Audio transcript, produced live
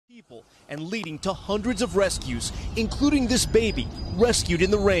people and leading to hundreds of rescues, including this baby rescued in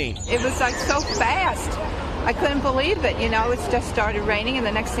the rain. It was like so fast. I couldn't believe it. You know, it just started raining, and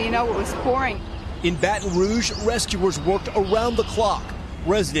the next thing you know, it was pouring. In Baton Rouge, rescuers worked around the clock.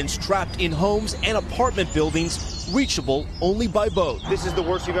 Residents trapped in homes and apartment buildings, reachable only by boat. This is the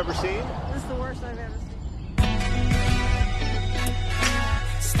worst you've ever seen? This is the worst I've ever seen.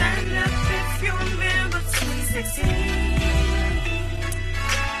 Stand up if you remember 2016.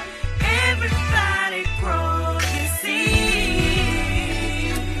 Everybody grow, you see.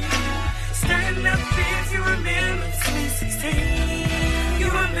 Stand up if you remember 2016. You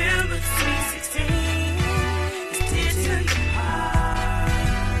remember 2016. It did to your heart.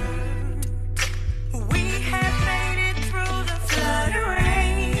 We have made it through the flood and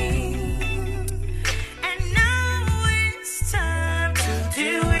rain, and now it's time to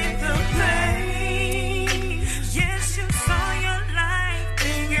deal with the pain. Yes, you saw your life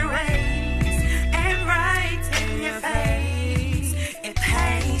being erased and right in your face. It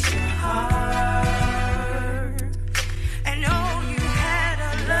pains your heart. And oh, you had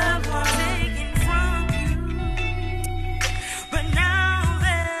a loved one taken from you, but now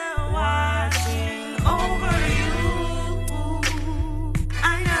they're watching over you. I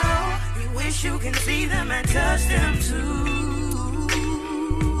know you wish you can see them and touch them too,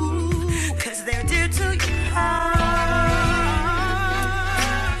 'cause they're dear to your heart.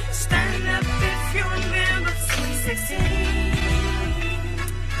 Stand up if you remember 2016.